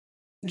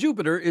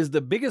Jupiter is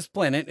the biggest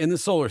planet in the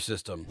solar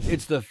system.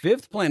 It's the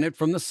fifth planet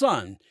from the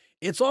Sun.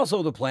 It's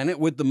also the planet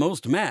with the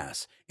most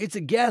mass. It's a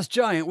gas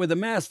giant with a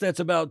mass that's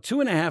about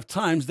 2.5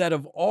 times that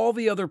of all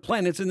the other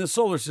planets in the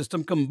solar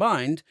system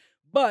combined,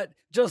 but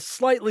just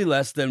slightly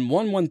less than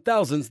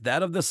 1/1000th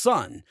that of the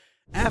Sun.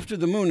 After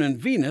the Moon and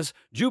Venus,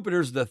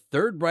 Jupiter's the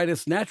third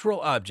brightest natural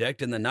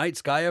object in the night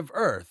sky of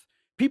Earth.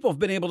 People have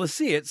been able to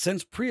see it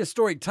since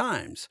prehistoric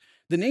times.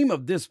 The name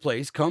of this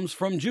place comes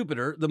from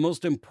Jupiter, the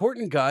most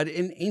important god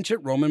in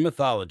ancient Roman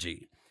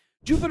mythology.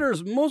 Jupiter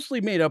is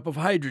mostly made up of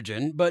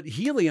hydrogen, but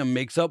helium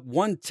makes up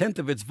 1/10th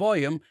of its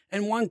volume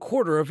and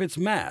 1/4 of its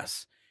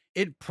mass.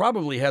 It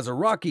probably has a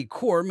rocky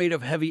core made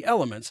of heavy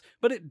elements,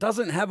 but it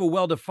doesn't have a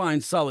well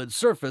defined solid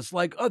surface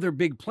like other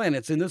big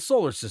planets in the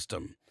solar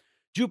system.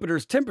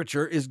 Jupiter's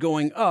temperature is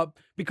going up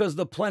because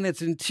the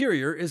planet's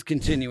interior is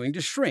continuing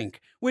to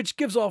shrink, which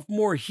gives off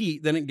more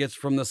heat than it gets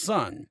from the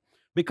sun.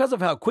 Because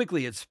of how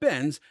quickly it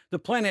spins, the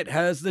planet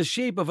has the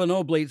shape of an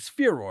oblate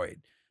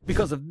spheroid.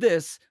 Because of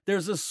this,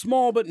 there's a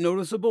small but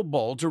noticeable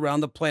bulge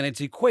around the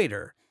planet's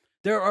equator.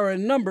 There are a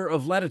number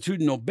of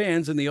latitudinal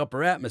bands in the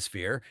upper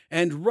atmosphere,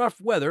 and rough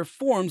weather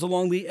forms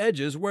along the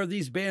edges where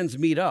these bands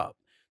meet up.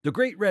 The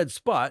Great Red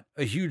Spot,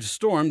 a huge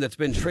storm that's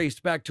been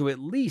traced back to at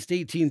least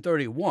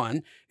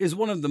 1831, is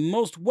one of the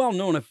most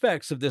well-known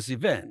effects of this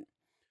event.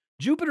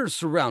 Jupiter is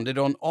surrounded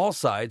on all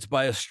sides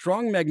by a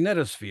strong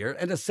magnetosphere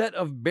and a set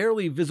of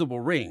barely visible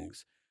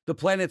rings. The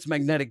planet's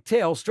magnetic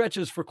tail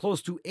stretches for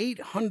close to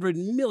 800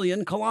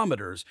 million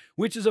kilometers,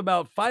 which is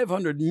about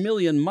 500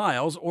 million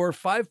miles or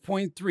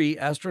 5.3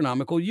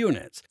 astronomical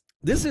units.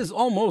 This is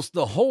almost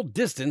the whole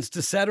distance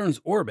to Saturn's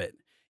orbit.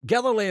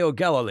 Galileo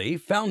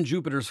Galilei found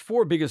Jupiter's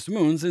four biggest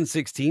moons in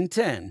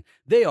 1610.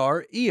 They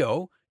are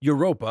Io,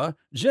 Europa,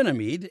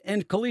 Ganymede,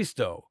 and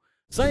Callisto.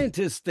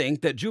 Scientists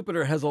think that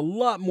Jupiter has a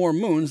lot more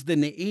moons than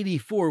the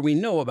 84 we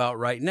know about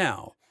right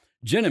now.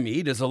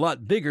 Ganymede is a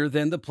lot bigger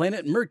than the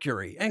planet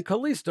Mercury, and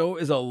Callisto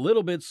is a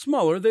little bit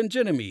smaller than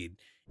Ganymede.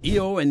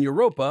 Io and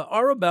Europa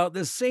are about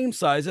the same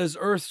size as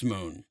Earth's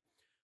moon.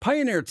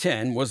 Pioneer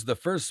 10 was the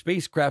first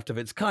spacecraft of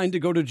its kind to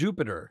go to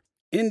Jupiter.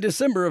 In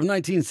December of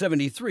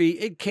 1973,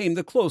 it came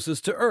the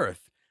closest to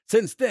Earth.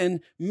 Since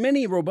then,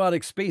 many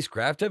robotic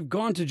spacecraft have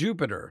gone to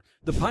Jupiter.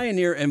 The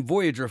Pioneer and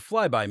Voyager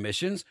flyby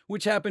missions,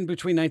 which happened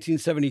between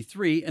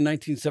 1973 and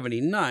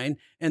 1979,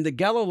 and the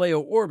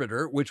Galileo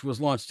orbiter, which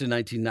was launched in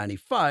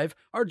 1995,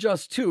 are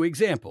just two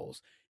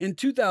examples. In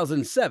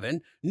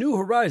 2007, New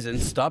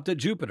Horizons stopped at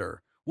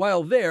Jupiter.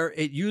 While there,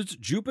 it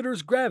used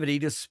Jupiter's gravity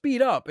to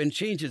speed up and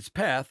change its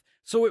path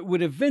so it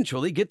would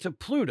eventually get to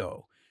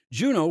Pluto.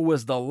 Juno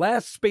was the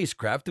last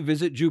spacecraft to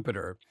visit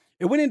Jupiter.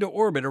 It went into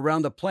orbit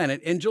around the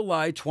planet in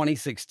July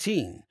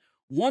 2016.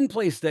 One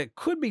place that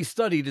could be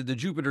studied in the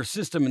Jupiter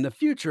system in the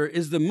future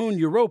is the moon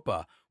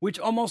Europa, which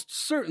almost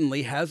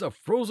certainly has a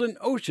frozen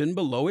ocean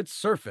below its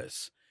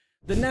surface.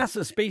 The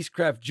NASA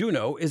spacecraft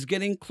Juno is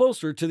getting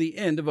closer to the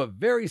end of a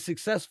very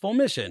successful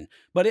mission,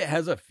 but it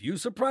has a few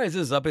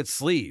surprises up its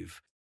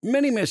sleeve.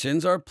 Many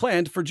missions are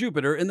planned for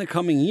Jupiter in the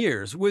coming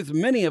years, with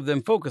many of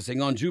them focusing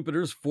on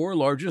Jupiter's four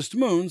largest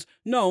moons,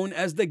 known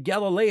as the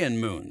Galilean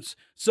moons.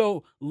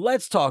 So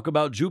let's talk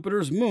about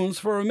Jupiter's moons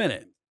for a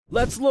minute.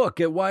 Let's look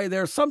at why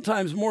they're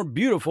sometimes more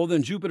beautiful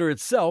than Jupiter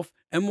itself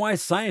and why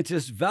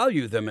scientists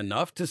value them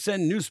enough to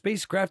send new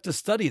spacecraft to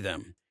study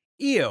them.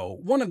 Io,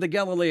 one of the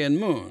Galilean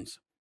moons.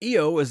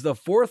 Io is the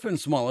fourth and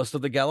smallest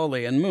of the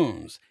Galilean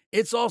moons.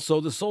 It's also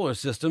the solar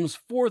system's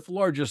fourth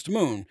largest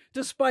moon,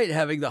 despite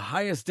having the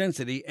highest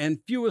density and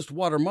fewest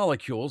water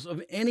molecules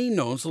of any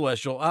known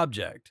celestial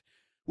object.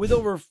 With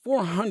over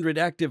 400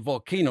 active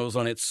volcanoes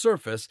on its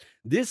surface,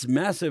 this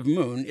massive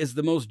moon is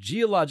the most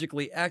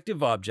geologically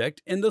active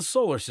object in the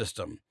solar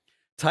system.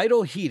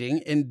 Tidal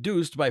heating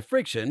induced by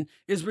friction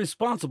is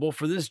responsible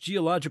for this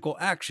geological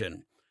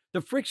action. The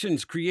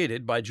frictions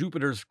created by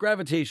Jupiter's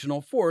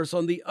gravitational force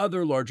on the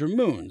other larger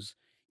moons.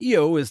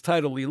 Io is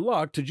tidally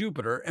locked to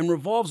Jupiter and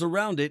revolves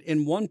around it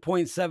in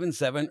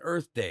 1.77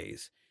 Earth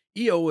days.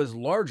 Io is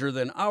larger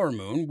than our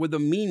moon with a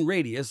mean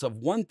radius of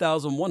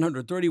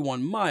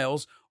 1,131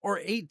 miles or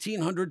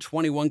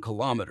 1,821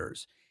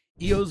 kilometers.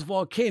 Io's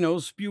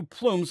volcanoes spew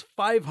plumes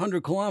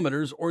 500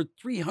 kilometers or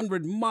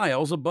 300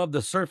 miles above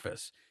the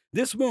surface.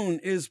 This moon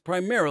is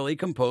primarily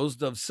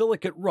composed of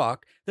silicate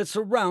rock that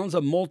surrounds a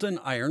molten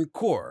iron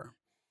core.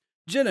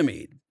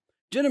 Ganymede.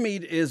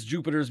 Ganymede is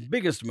Jupiter's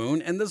biggest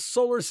moon and the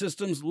solar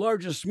system's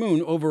largest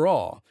moon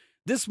overall.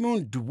 This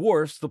moon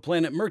dwarfs the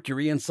planet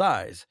Mercury in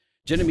size.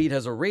 Ganymede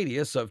has a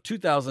radius of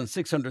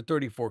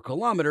 2,634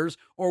 kilometers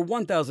or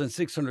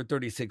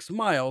 1,636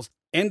 miles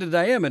and a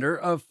diameter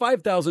of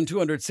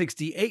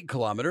 5,268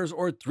 kilometers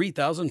or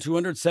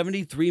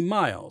 3,273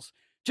 miles.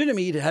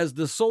 Ganymede has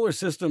the solar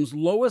system's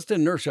lowest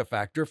inertia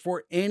factor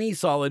for any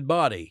solid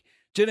body.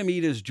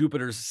 Ganymede is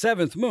Jupiter's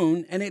seventh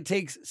moon, and it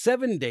takes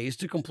 7 days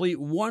to complete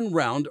one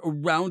round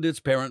around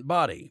its parent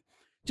body.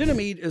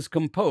 Ganymede is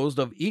composed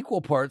of equal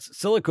parts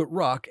silicate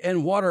rock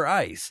and water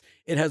ice.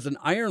 It has an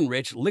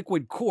iron-rich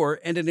liquid core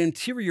and an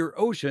interior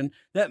ocean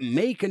that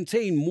may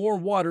contain more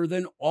water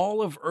than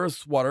all of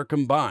Earth's water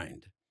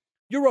combined.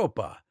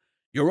 Europa.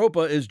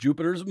 Europa is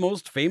Jupiter's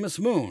most famous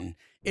moon.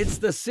 It's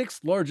the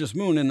sixth largest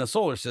moon in the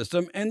solar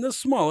system and the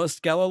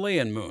smallest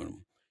Galilean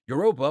moon.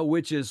 Europa,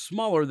 which is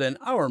smaller than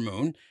our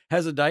moon,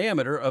 has a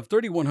diameter of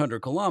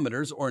 3,100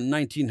 kilometers or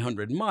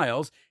 1,900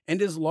 miles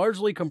and is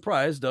largely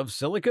comprised of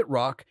silicate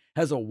rock,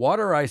 has a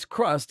water ice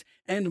crust,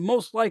 and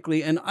most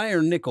likely an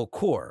iron nickel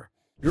core.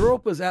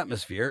 Europa's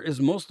atmosphere is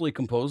mostly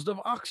composed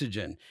of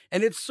oxygen,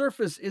 and its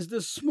surface is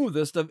the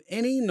smoothest of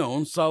any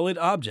known solid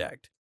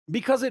object.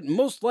 Because it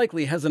most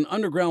likely has an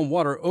underground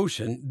water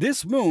ocean,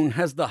 this moon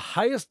has the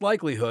highest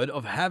likelihood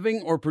of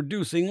having or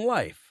producing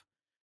life.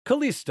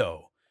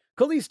 Callisto.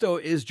 Callisto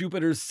is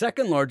Jupiter's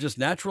second largest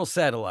natural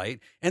satellite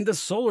and the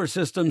solar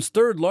system's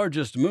third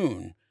largest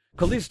moon.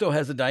 Callisto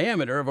has a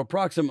diameter of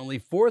approximately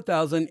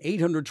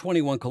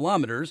 4,821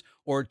 kilometers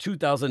or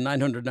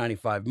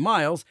 2,995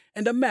 miles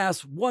and a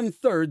mass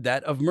one-third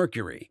that of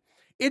Mercury.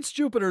 It's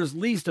Jupiter's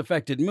least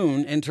affected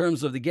moon in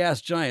terms of the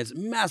gas giant's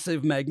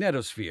massive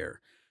magnetosphere.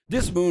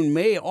 This moon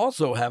may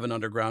also have an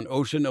underground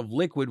ocean of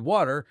liquid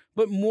water,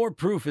 but more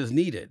proof is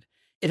needed.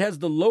 It has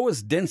the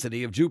lowest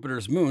density of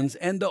Jupiter's moons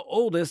and the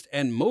oldest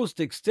and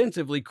most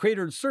extensively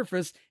cratered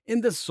surface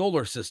in the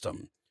solar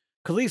system.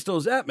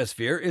 Callisto's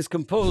atmosphere is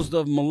composed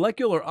of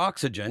molecular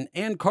oxygen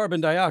and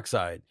carbon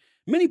dioxide.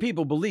 Many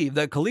people believe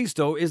that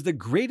Callisto is the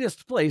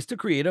greatest place to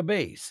create a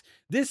base.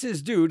 This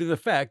is due to the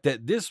fact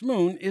that this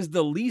moon is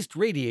the least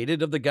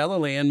radiated of the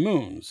Galilean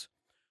moons.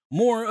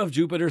 More of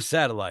Jupiter's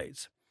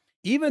satellites.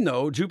 Even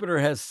though Jupiter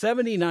has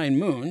 79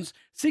 moons,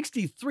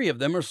 63 of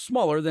them are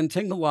smaller than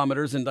 10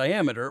 kilometers in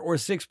diameter or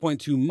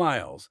 6.2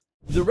 miles.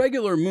 The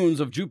regular moons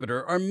of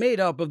Jupiter are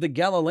made up of the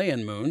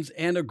Galilean moons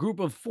and a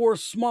group of 4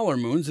 smaller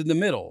moons in the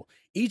middle.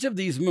 Each of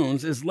these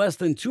moons is less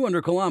than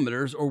 200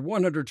 kilometers or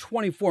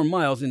 124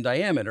 miles in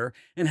diameter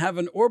and have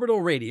an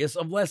orbital radius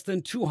of less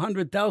than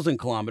 200,000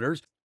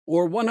 kilometers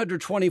or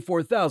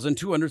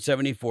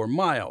 124,274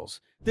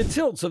 miles. The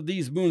tilts of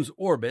these moons'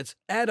 orbits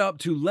add up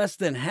to less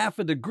than half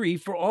a degree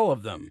for all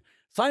of them.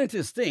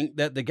 Scientists think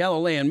that the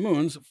Galilean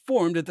moons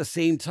formed at the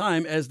same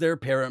time as their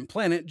parent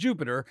planet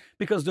Jupiter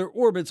because their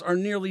orbits are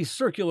nearly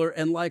circular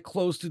and lie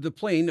close to the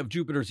plane of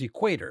Jupiter's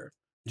equator.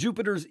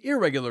 Jupiter's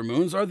irregular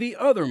moons are the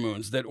other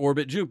moons that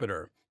orbit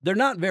Jupiter. They're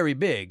not very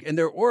big, and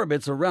their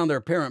orbits around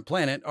their parent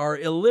planet are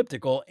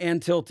elliptical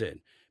and tilted.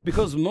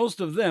 Because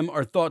most of them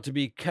are thought to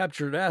be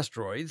captured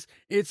asteroids,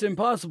 it's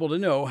impossible to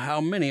know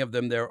how many of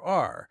them there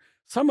are.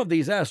 Some of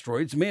these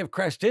asteroids may have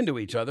crashed into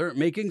each other,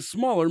 making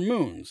smaller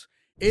moons.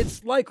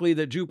 It's likely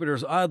that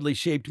Jupiter's oddly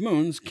shaped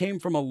moons came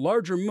from a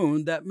larger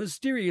moon that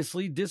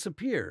mysteriously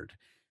disappeared.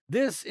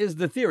 This is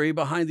the theory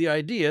behind the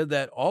idea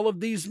that all of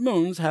these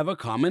moons have a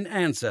common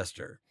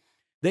ancestor.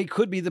 They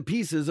could be the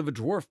pieces of a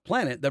dwarf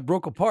planet that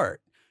broke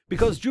apart.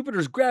 Because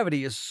Jupiter's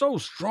gravity is so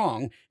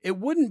strong, it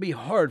wouldn't be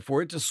hard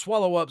for it to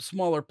swallow up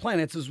smaller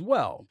planets as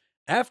well.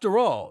 After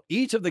all,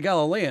 each of the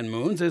Galilean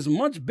moons is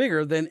much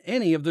bigger than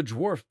any of the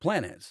dwarf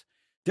planets.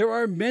 There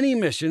are many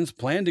missions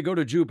planned to go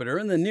to Jupiter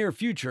in the near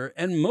future,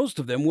 and most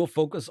of them will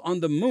focus on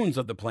the moons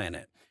of the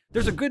planet.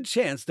 There's a good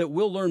chance that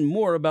we'll learn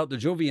more about the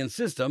Jovian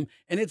system,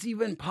 and it's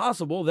even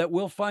possible that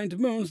we'll find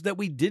moons that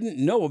we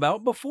didn't know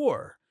about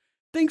before.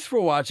 Thanks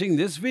for watching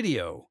this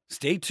video.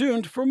 Stay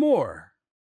tuned for more.